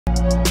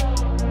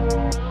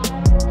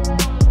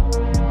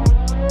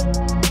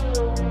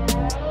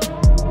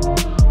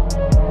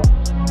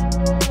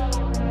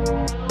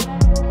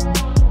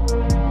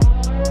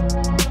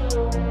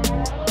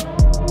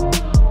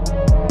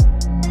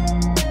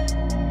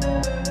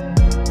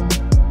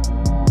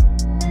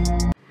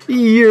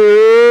Yeah.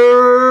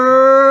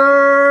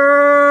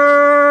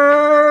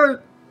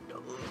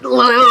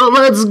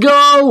 Let's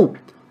go.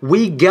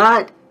 We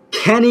got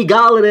Kenny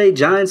GOLLADAY,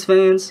 Giants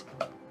fans.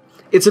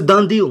 It's a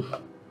done deal.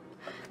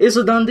 It's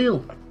a done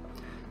deal.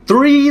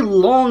 3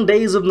 long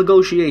days of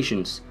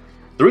negotiations.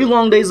 3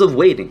 long days of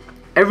waiting.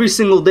 Every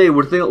single day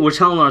we're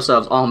telling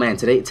ourselves, oh man,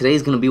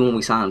 today's gonna be when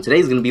we sign him.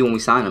 Today's gonna be when we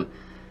sign him.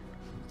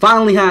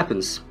 Finally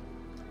happens.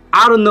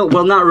 Out of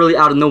well, not really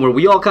out of nowhere.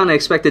 We all kind of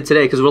expected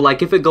today because we're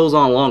like, if it goes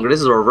on longer, this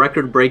is a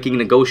record-breaking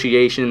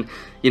negotiation,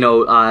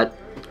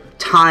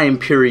 time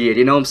period.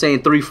 You know what I'm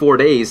saying? 3-4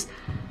 days.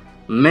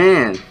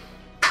 Man,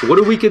 what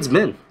a week it's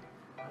been.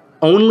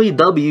 Only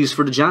W's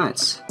for the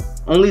Giants.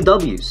 Only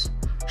W's.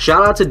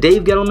 Shout out to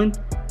Dave Gettleman,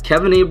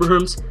 Kevin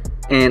Abrahams,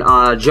 and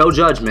Joe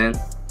Judge, man.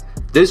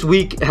 This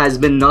week has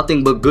been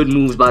nothing but good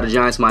moves by the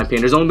Giants, in my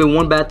opinion. There's only been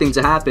one bad thing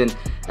to happen,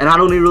 and I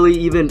don't really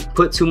even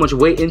put too much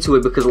weight into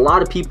it because a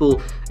lot of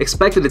people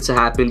expected it to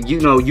happen.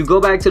 You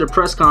go back to the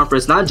press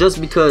conference, not just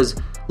because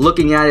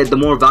looking at it, the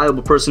more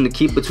valuable person to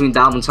keep between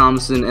Dalvin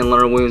Tomlinson and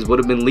Leonard Williams would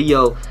have been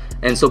Leo,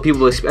 and so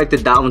people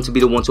expected Dalvin to be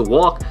the one to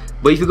walk.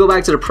 But if you go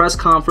back to the press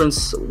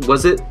conference,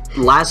 was it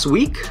last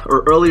week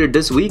or earlier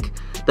this week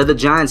that the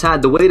Giants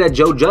had, the way that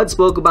Joe Judge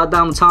spoke about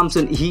Dalvin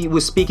Tomlinson, he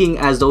was speaking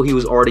as though he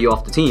was already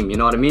off the team, you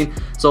know what I mean?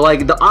 So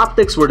like the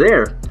optics were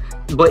there,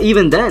 but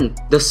even then,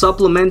 the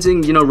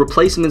supplementing,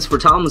 replacements for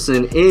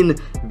Tomlinson in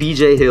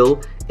BJ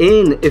Hill,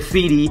 in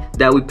Ifedi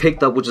that we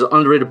picked up, which is an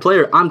underrated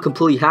player, I'm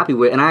completely happy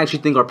with, and I actually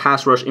think our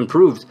pass rush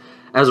improved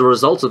as a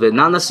result of it.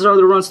 Not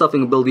necessarily the run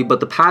stuffing ability, but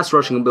the pass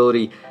rushing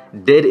ability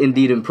did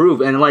indeed improve.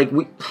 And like,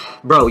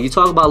 bro, you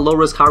talk about low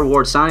risk, high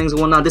reward signings and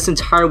whatnot. This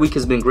entire week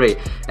has been great.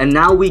 And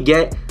now we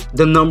get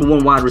the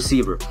 #1 wide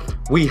receiver.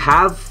 We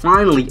have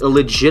finally a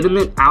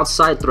legitimate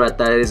outside threat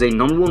that is a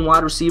 #1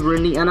 wide receiver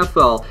in the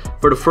NFL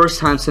for the first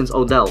time since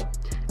Odell.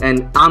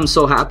 And I'm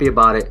so happy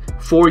about it.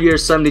 4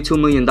 years, $72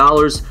 million.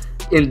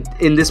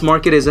 In this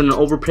market, is it an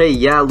overpay?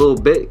 Yeah, a little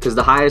bit, because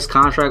the highest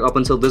contract up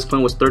until this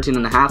point was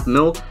 $13.5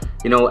 mil.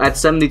 At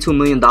 $72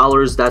 million,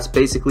 that's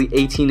basically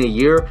 18 a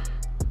year.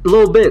 A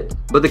little bit,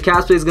 but the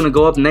cap space is going to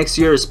go up next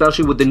year,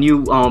 especially with the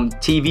new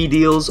TV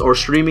deals or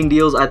streaming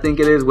deals, I think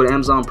it is, with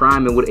Amazon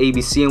Prime and with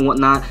ABC and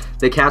whatnot.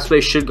 The cap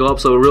space should go up,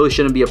 so it really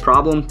shouldn't be a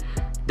problem.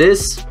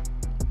 This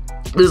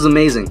is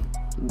amazing.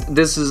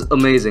 This is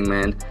amazing,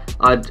 man.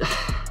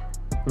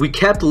 We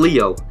kept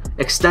Leo,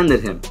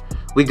 extended him.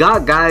 We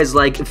got guys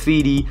like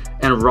Ifedi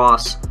and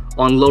Ross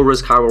on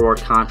low-risk,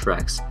 high-reward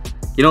contracts.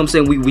 You know what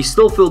I'm saying? We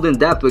still filled in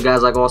depth with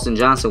guys like Austin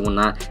Johnson and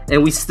whatnot,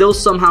 and we still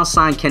somehow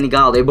signed Kenny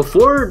GOLLADAY.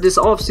 Before this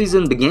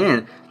offseason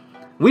began,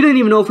 we didn't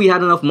even know if we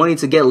had enough money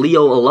to get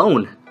Leo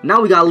alone.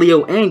 Now we got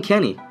Leo and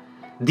Kenny.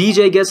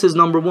 DJ gets his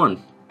 #1.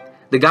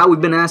 The guy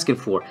we've been asking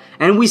for.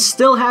 And we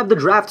still have the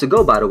draft to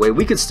go, by the way.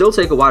 We could still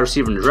take a wide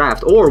receiver in the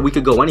draft, or we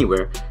could go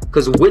anywhere.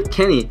 Because with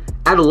Kenny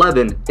at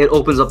 11, it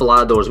opens up a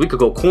lot of doors. We could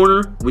go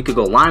corner, we could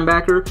go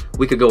linebacker,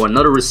 we could go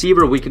another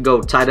receiver, we could go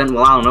tight end.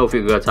 Well, I don't know if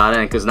we could go tight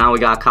end, because now we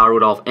got Kyle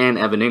Rudolph and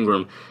Evan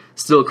Ingram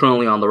still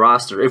currently on the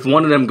roster. If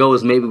one of them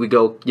goes, maybe we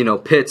go,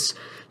 Pitts.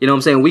 You know what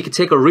I'm saying? We could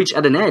take a reach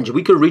at an edge.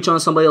 We could reach on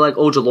somebody like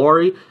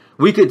Octilary.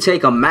 We could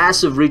take a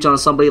massive reach on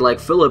somebody like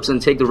Phillips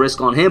and take the risk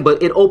on him,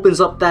 but it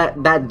opens up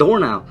that door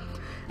now.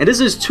 And this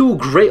is 2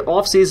 great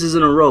off seasons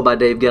in a row by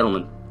Dave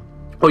Gettleman.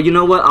 Or you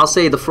know what? I'll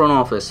say the front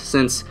office,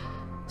 since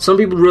some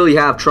people really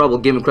have trouble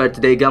giving credit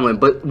to Dave Gettleman.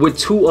 But with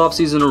 2 off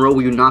seasons in a row,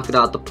 you knock it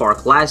out the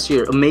park. Last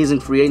year, amazing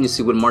free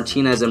agency with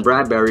Martinez and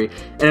Bradbury,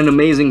 and an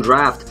amazing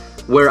draft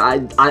where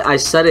I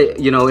said it,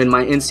 in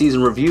my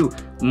in-season review.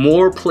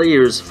 More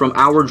players from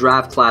our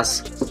draft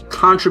class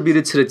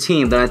contributed to the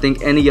team than I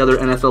think any other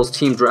NFL's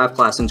team draft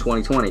class in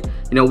 2020.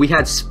 We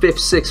had 5th,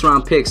 6th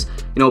round picks,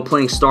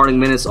 playing starting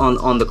minutes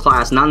on the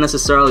class, not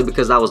necessarily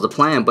because that was the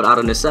plan, but out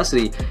of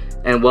necessity.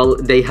 And well,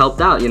 they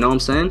helped out, you know what I'm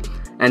saying?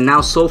 And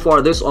now so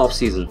far this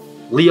offseason,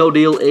 Leo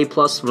deal A+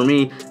 for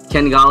me,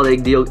 Kenny GOLLADAY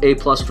deal A+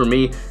 for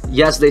me.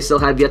 Yes, they still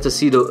have yet to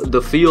see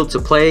the field to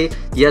play.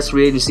 Yes,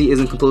 free agency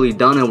isn't completely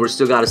done, and we're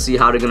still got to see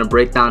how they're going to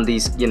break down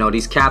these,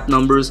 these cap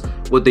numbers,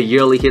 what the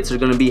yearly hits are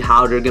going to be,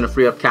 how they're going to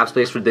free up cap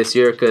space for this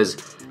year. Because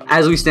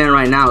as we stand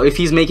right now, if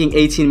he's making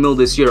 18 mil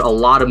this year, a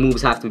lot of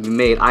moves have to be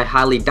made. I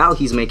highly doubt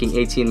he's making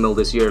 18 mil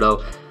this year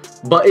though.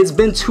 But it's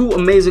been 2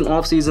 amazing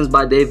off seasons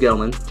by Dave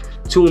Gettleman.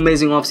 2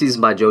 amazing off seasons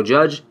by Joe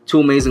Judge,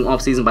 2 amazing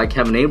off seasons by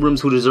Kevin Abrahams,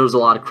 who deserves a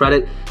lot of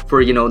credit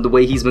for, the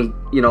way he's been,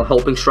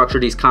 helping structure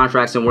these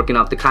contracts and working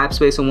out the cap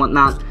space and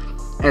whatnot.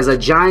 As a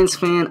Giants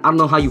fan, I don't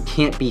know how you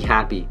can't be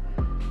happy.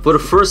 For the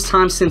first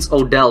time since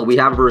Odell, we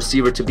have a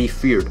receiver to be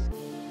feared.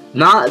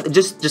 Not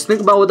just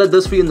think about what that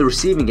does for you in the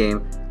receiving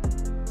game.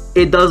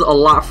 It does a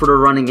lot for the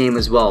running game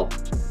as well.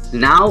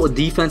 Now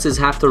defenses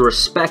have to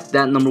respect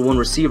that #1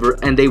 receiver,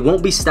 and they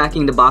won't be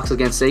stacking the box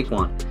against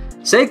Saquon.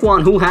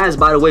 Saquon, who has,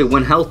 by the way,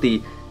 when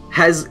healthy,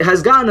 has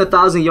gotten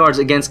 1,000 yards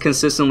against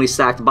consistently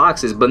stacked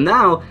boxes, but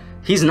now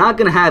he's not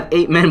going to have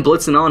 8 men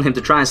blitzing on him to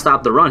try and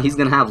stop the run. He's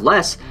going to have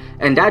less,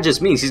 and that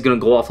just means he's going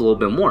to go off a little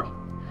bit more.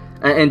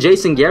 And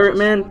Jason Garrett,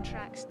 man,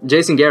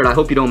 Jason Garrett, I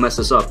hope you don't mess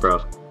this up, bro,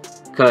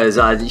 because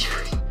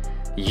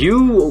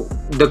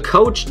the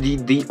coach,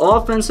 the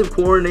offensive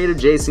coordinator,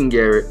 Jason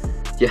Garrett,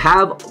 you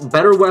have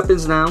better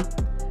weapons now.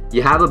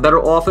 You have a better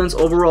offense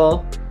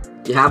overall.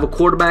 You have a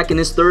quarterback in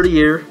his third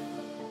year.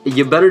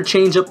 You better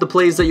change up the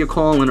plays that you're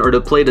calling, or the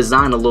play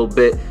design a little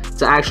bit,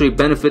 to actually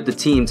benefit the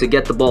team, to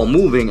get the ball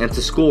moving and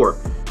to score.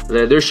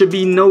 There should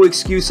be no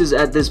excuses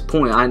at this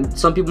point.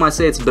 Some people might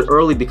say it's a bit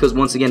early because,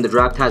 once again, the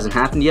draft hasn't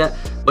happened yet.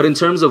 But in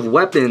terms of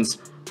weapons,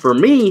 for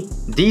me,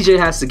 DJ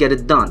has to get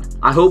it done.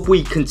 I hope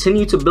we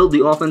continue to build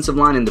the offensive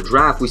line in the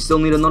draft. We still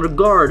need another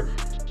guard.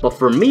 But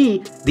for me,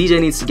 DJ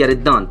needs to get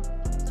it done.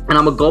 And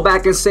I'm going to go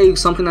back and say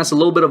something that's a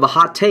little bit of a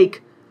hot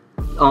take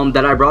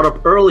that I brought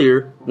up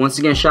earlier. Once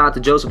again, shout out to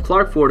Joseph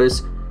Clark for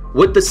this.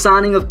 With the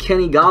signing of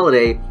Kenny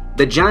Golladay,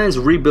 the Giants'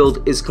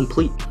 rebuild is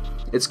complete.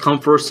 It's come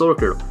full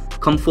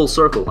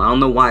circle. I don't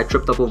know why I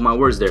tripped up over my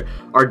words there.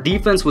 Our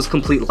defense was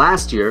complete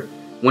last year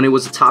when it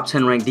was a top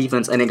 10 ranked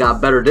defense, and it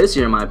got better this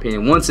year in my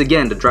opinion. Once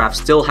again, the draft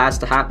still has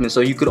to happen,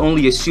 so you could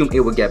only assume it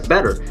would get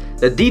better.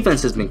 The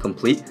defense has been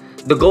complete.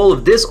 The goal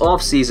of this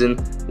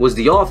offseason was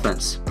the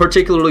offense,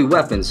 particularly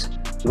weapons.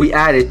 We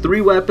added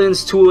 3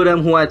 weapons, 2 of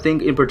them who I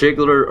think in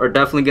particular are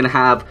definitely going to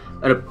have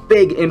a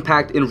big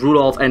impact in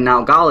Rudolph and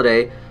now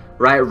Golladay,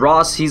 right?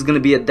 Ross, he's going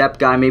to be a depth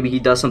guy. Maybe he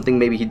does something,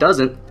 maybe he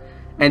doesn't.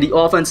 And the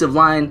offensive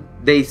line,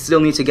 they still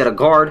need to get a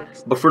guard.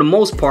 But for the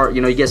most part,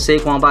 you know, you get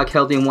Saquon back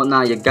healthy and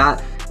whatnot. You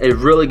got a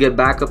really good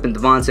backup in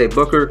Devontae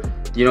Booker.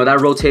 You know,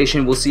 that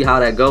rotation, we'll see how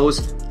that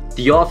goes.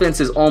 The offense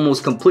is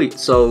almost complete.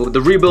 So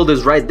the rebuild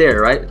is right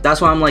there, right?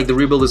 That's why I'm like, the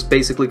rebuild is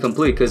basically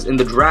complete, because in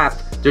the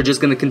draft, they're just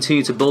going to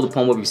continue to build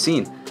upon what we've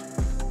seen.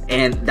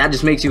 And that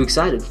just makes you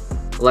excited.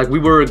 Like, we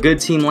were a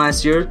good team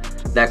last year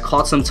that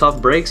caught some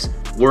tough breaks.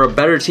 We're a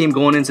better team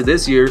going into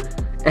this year.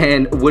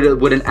 And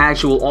with an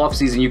actual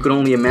offseason, you can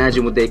only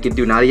imagine what they could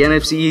do. Now, the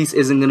NFC East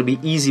isn't going to be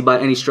easy by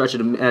any stretch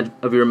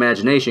of your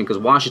imagination, because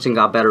Washington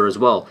got better as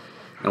well.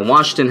 And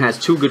Washington has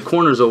 2 good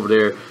corners over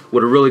there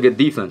with a really good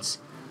defense.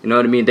 You know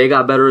what I mean? They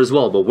got better as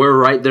well, but we're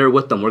right there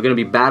with them. We're going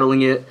to be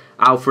battling it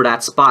out for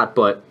that spot.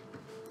 But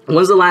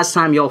when's the last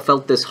time y'all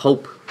felt this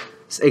hope,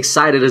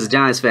 excited as a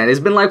Giants fan? It's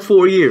been like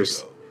 4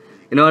 years.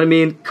 You know what I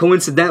mean?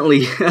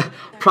 Coincidentally,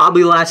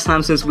 probably last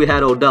time since we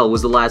had Odell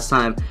was the last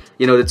time,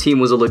 you know, the team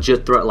was a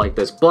legit threat like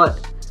this. But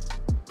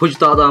put your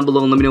thoughts down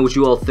below and let me know what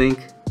you all think.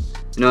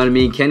 You know what I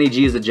mean? Kenny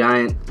G is a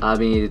Giant. I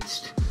mean,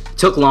 it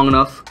took long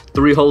enough.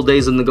 3 whole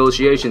days of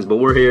negotiations, but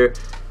we're here.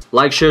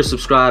 Like, share,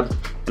 subscribe,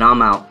 and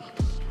I'm out.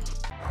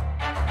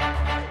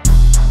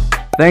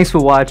 Thanks for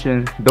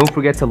watching. Don't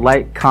forget to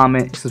like,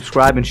 comment,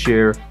 subscribe, and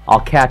share.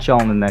 I'll catch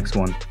y'all in the next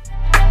one.